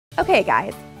Okay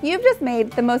guys, you've just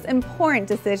made the most important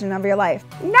decision of your life.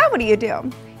 Now what do?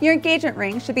 Your engagement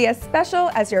ring should be as special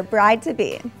as your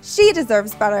bride-to-be. She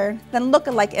deserves better than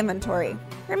look-alike inventory.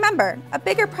 Remember, a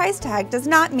bigger price tag does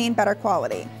not mean better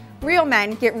quality. Real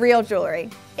men get real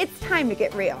jewelry. It's time to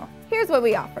get real. Here's what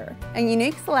we offer: a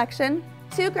unique selection,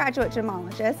 2 graduate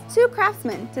gemologists, 2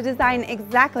 craftsmen to design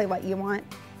exactly what you want,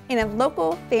 and a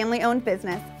local family-owned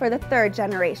business for the 3rd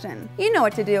generation. You know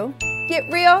what to do.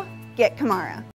 Get real, get Komara.